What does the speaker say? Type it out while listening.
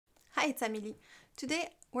Hi, it's Amélie. Today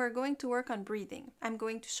we're going to work on breathing. I'm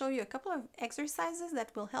going to show you a couple of exercises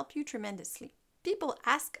that will help you tremendously. People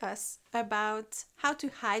ask us about how to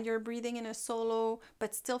hide your breathing in a solo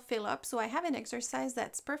but still fill up, so I have an exercise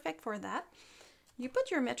that's perfect for that. You put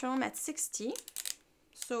your metronome at 60,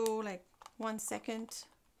 so like 1 second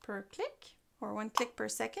per click or 1 click per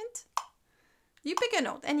second. You pick a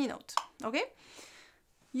note, any note, okay?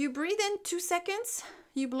 You breathe in 2 seconds,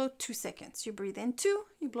 you blow 2 seconds. You breathe in 2,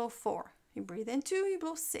 you blow 4. You breathe in 2, you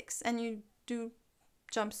blow 6. And you do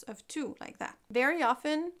jumps of 2 like that. Very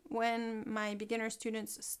often when my beginner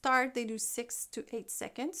students start, they do 6 to 8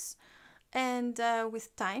 seconds. And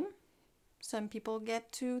with time, some people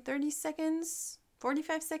get to 30 seconds,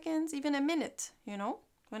 45 seconds, even a minute, you know.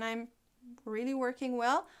 When I'm really working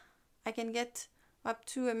well, I can get up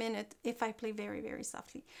to a minute if I play very, very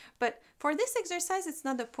softly. But for this exercise, it's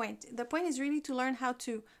not the point. The point is really to learn how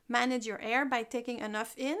to manage your air by taking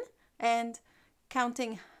enough in and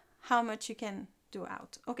counting how much you can do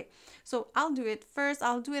out. Okay, so I'll do it first.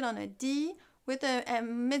 I'll do it on a D with a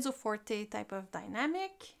mezzo forte type of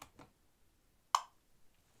dynamic.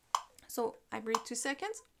 So I breathe 2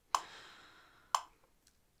 seconds.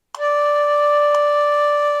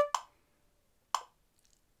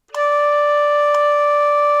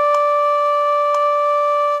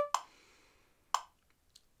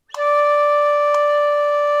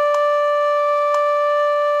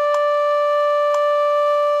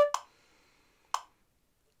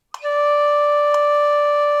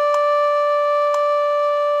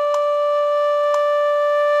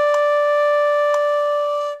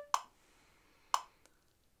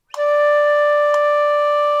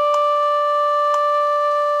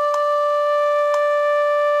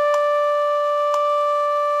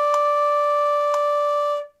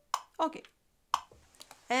 Okay,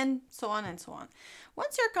 and so on and so on.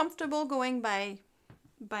 Once you're comfortable going by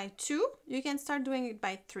 2, you can start doing it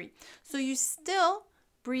by 3. So you still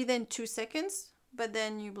breathe in 2 seconds, but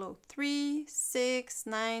then you blow 3, 6,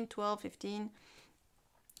 9, 12, 15,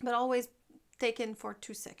 but always take in for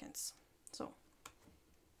 2 seconds. So.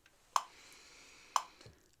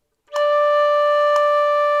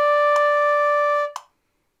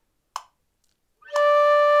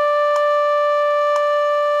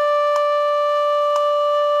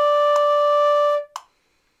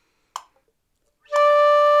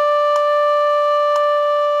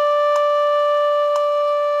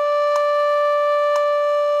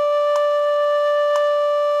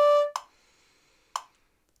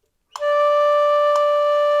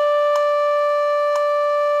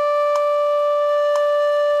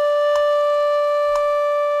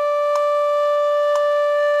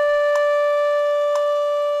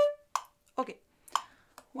 Okay,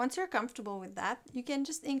 once you're comfortable with that, you can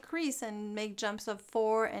just increase and make jumps of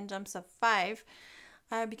 4 and jumps of 5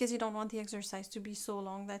 because you don't want the exercise to be so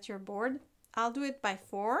long that you're bored. I'll do it by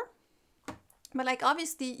 4, but like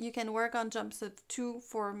obviously you can work on jumps of 2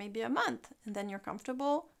 for maybe a month and then you're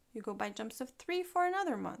comfortable. You go by jumps of 3 for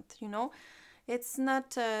another month, you know. It's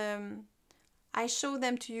not, I show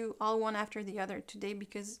them to you all one after the other today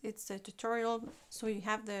because it's a tutorial, so you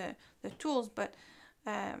have the tools, but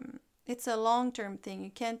it's a long-term thing. You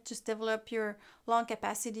can't just develop your lung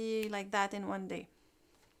capacity like that in one day.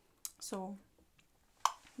 So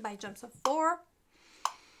by jumps of 4,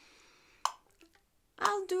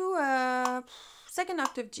 I'll do a 2nd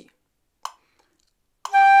octave G.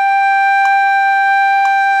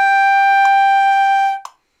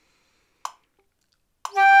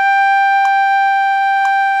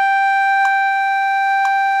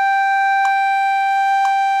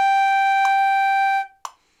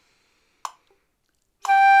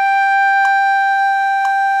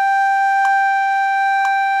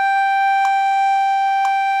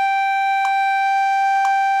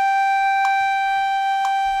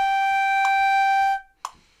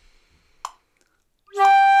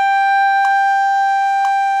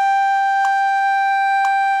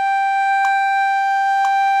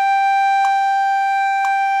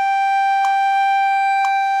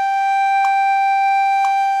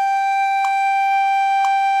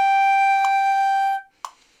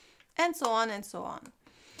 And so on and so on.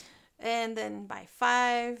 And then by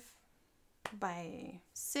 5, by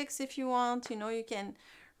 6 if you want, you know, you can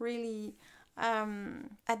really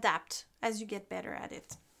adapt as you get better at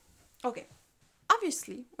it. Okay,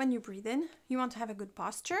 obviously when you breathe in, you want to have a good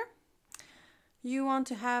posture. You want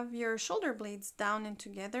to have your shoulder blades down and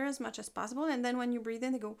together as much as possible, and then when you breathe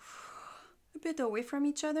in, they go a bit away from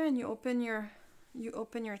each other, and you open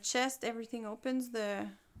your chest. Everything opens. The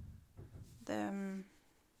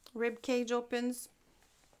rib cage opens.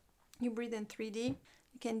 You breathe in 3D.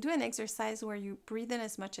 you can do an exercise where you breathe in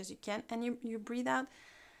as much as you can and you breathe out.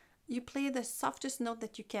 You play the softest note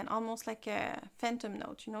that you can, almost like a phantom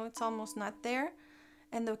note, you know, it's almost not there.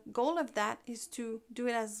 And the goal of that is to do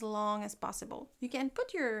it as long as possible. You can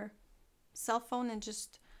put your cell phone and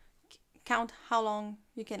just count how long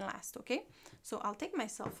you can last, okay? So I'll take my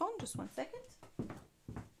cell phone, just 1 second.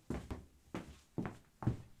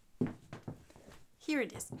 Here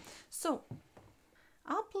it is. So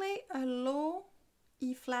I'll play a low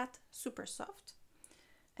E flat super soft.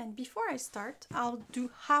 And before I start, I'll do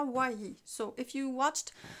Hawaii. So if you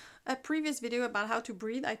watched a previous video about how to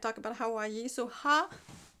breathe, I talk about Hawaii. So Ha,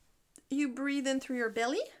 you breathe in through your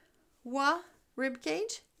belly. Wa, rib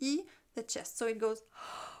cage. E, the chest. So it goes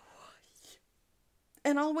Hawaii.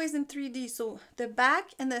 And always in 3D. So the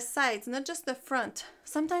back and the sides, not just the front.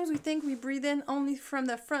 Sometimes we think we breathe in only from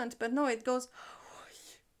the front, but no, it goes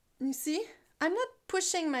Hawaii. You see? I'm not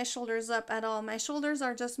pushing my shoulders up at all. My shoulders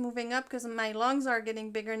are just moving up because my lungs are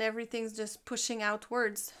getting bigger and everything's just pushing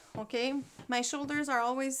outwards, okay? My shoulders are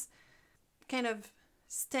always kind of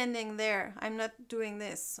standing there. I'm not doing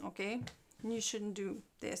this, okay? You shouldn't do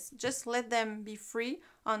this. Just let them be free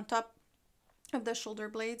on top of the shoulder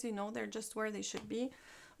blades, you know, they're just where they should be.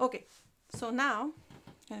 Okay, so now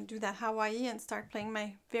I'm gonna do that Hawaii and start playing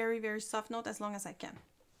my very, very soft note as long as I can.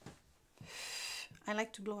 I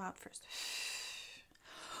like to blow out first.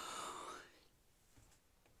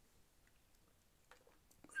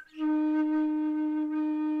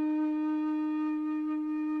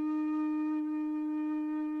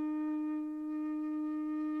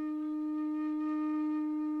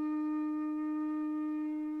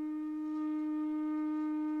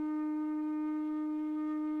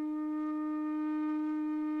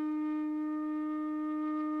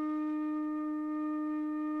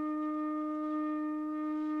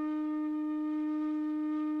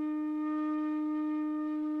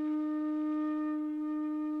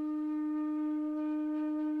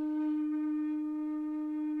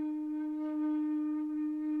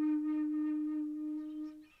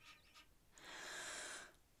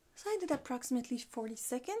 So I did approximately 40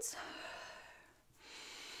 seconds.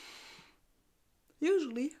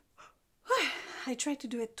 Usually, I try to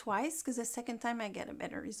do it twice because the second time I get a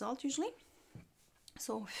better result usually.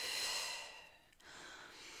 So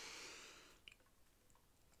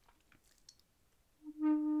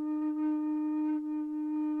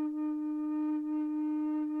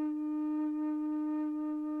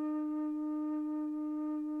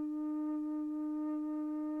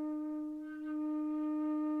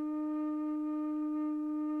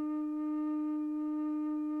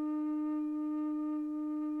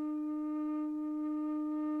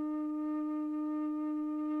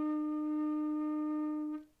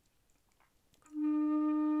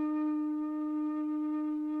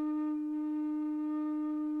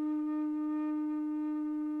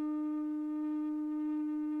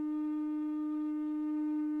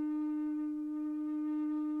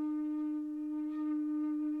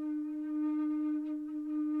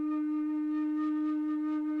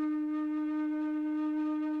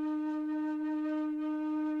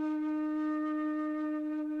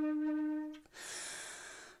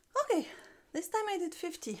okay, this time I did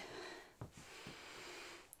 50.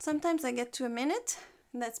 Sometimes I get to a minute.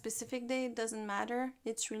 That specific day, it doesn't matter.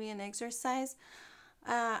 It's really an exercise.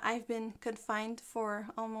 I've been confined for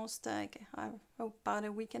almost about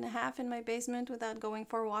a week and a half in my basement without going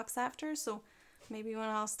for walks after. So maybe when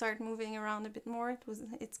I'll start moving around a bit more,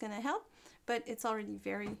 it's gonna help. But it's already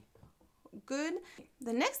very good.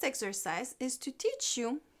 The next exercise is to teach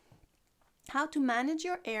you how to manage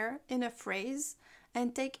your air in a phrase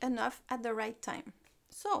and take enough at the right time.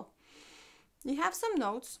 So you have some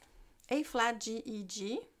notes, A flat, G, E,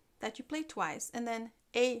 G, that you play twice, and then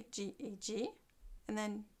A, G, E, G, and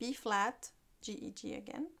then B flat, G, E, G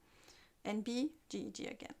again, and B, G, E, G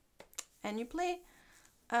again. And you play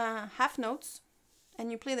half notes,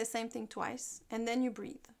 and you play the same thing twice, and then you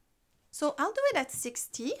breathe. So I'll do it at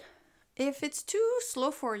 60. If it's too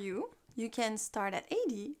slow for you, you can start at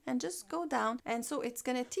 80 and just go down. And so it's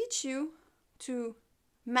gonna teach you to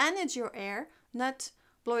manage your air, not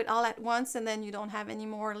blow it all at once and then you don't have any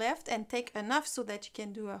more left, and take enough so that you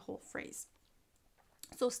can do a whole phrase.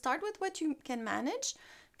 So start with what you can manage.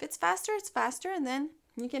 If it's faster, it's faster, and then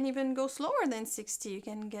you can even go slower than 60. You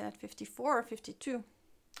can get at 54 or 52.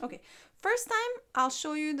 Okay, first time I'll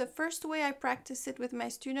show you the first way I practice it with my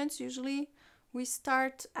students. Usually we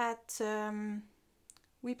start at,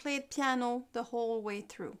 we played piano the whole way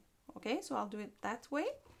through. Okay, so I'll do it that way,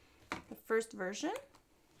 the first version.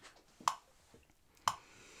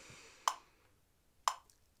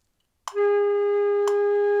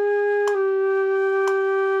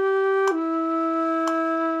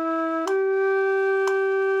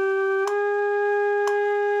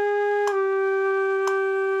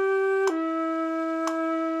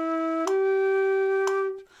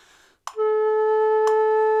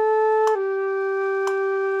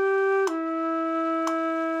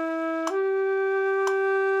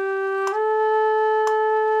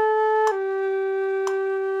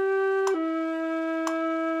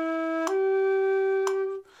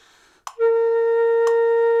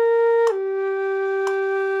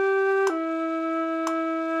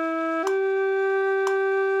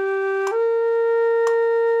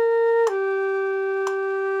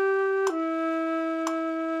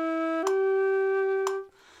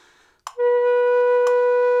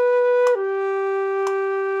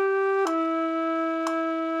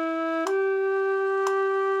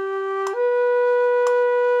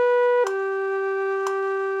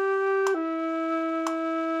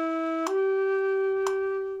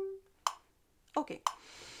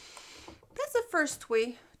 that's the first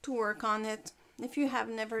way to work on it. If you have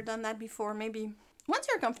never done that before, maybe once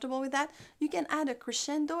you're comfortable with that, you can add a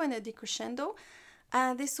crescendo and a decrescendo.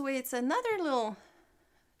 This way it's another little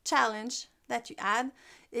challenge that you add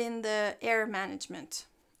in the air management.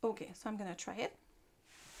 Okay, so I'm gonna try it.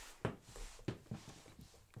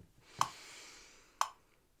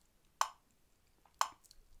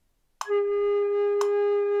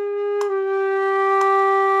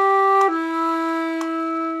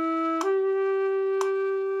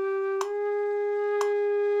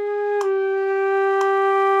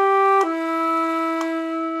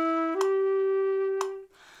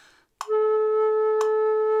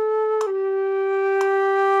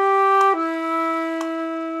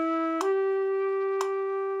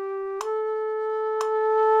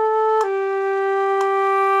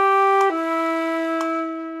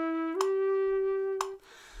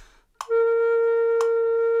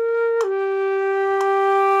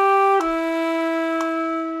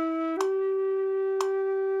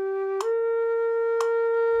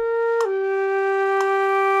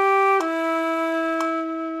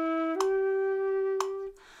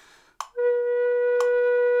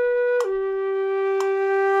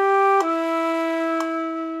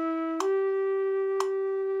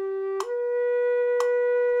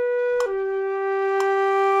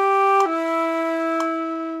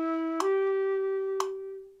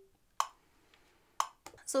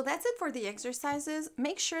 So that's it for the exercises.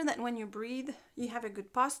 Make sure that when you breathe, you have a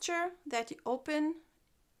good posture, that you open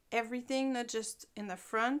everything, not just in the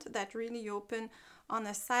front, that really you open on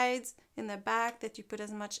the sides, in the back, that you put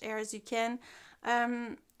as much air as you can.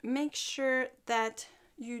 Make sure that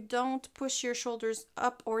you don't push your shoulders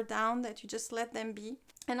up or down, that you just let them be.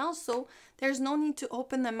 And also, there's no need to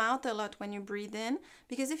open the mouth a lot when you breathe in,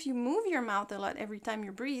 because if you move your mouth a lot every time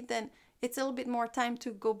you breathe, then it's a little bit more time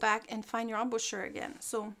to go back and find your embouchure again.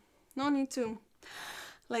 So no need to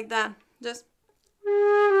like that. Just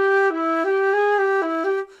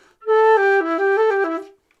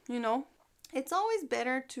you know, it's always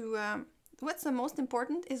better to what's the most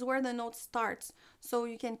important is where the note starts. So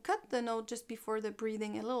you can cut the note just before the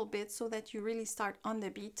breathing a little bit so that you really start on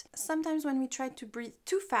the beat. Sometimes when we try to breathe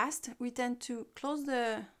too fast, we tend to close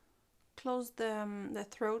the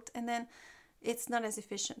throat, and then it's not as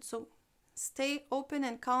efficient. So stay open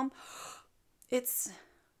and calm. It's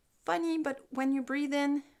funny, but when you breathe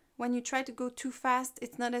in, when you try to go too fast,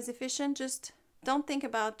 it's not as efficient. Just don't think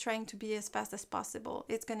about trying to be as fast as possible.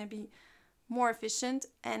 It's going to be more efficient,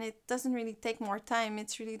 and it doesn't really take more time.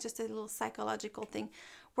 It's really just a little psychological thing.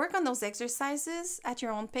 Work on those exercises at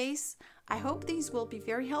your own pace. I hope these will be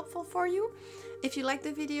very helpful for you. If you like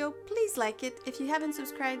the video, please like it. If you haven't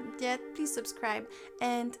subscribed yet, please subscribe.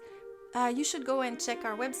 And you should go and check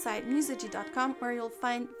our website, musigy.com, where you'll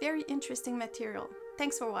find very interesting material.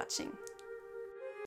 Thanks for watching.